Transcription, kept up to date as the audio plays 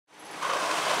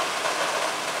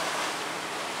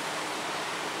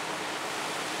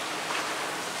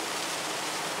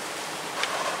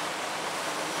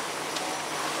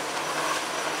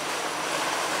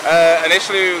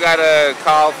Initially we got a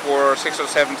call for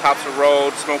 607 Topsail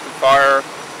Road, smoke and fire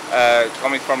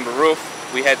coming from the roof.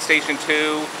 We had Station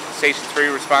 2, Station 3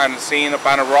 respond to the scene.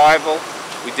 Upon arrival,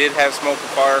 we did have smoke and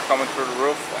fire coming through the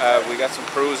roof. We got some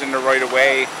crews in there right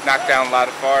away, knocked down a lot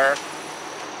of fire.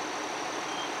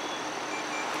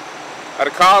 The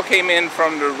call came in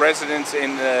from the residents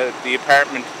in the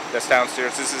apartment that's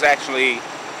downstairs. This is actually,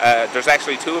 there's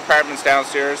actually 2 apartments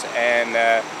downstairs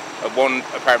and 1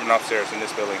 apartment upstairs in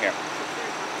this building here.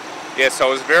 Yeah,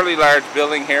 so it's a very large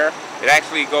building here. It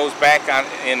actually goes back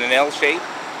in an L shape,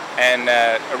 and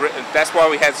that's why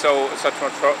we had so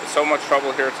much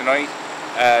trouble here tonight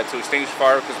to extinguish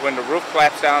fire, because when the roof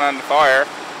collapsed down on the fire,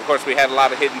 of course we had a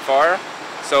lot of hidden fire.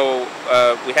 So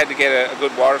we had to get a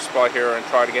good water supply here and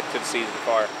try to get to the seat of the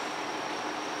fire.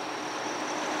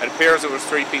 It appears there was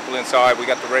 3 people inside. We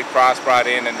got the Red Cross brought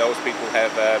in, and those people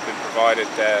have been provided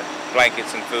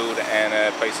blankets and food and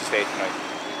a place to stay tonight.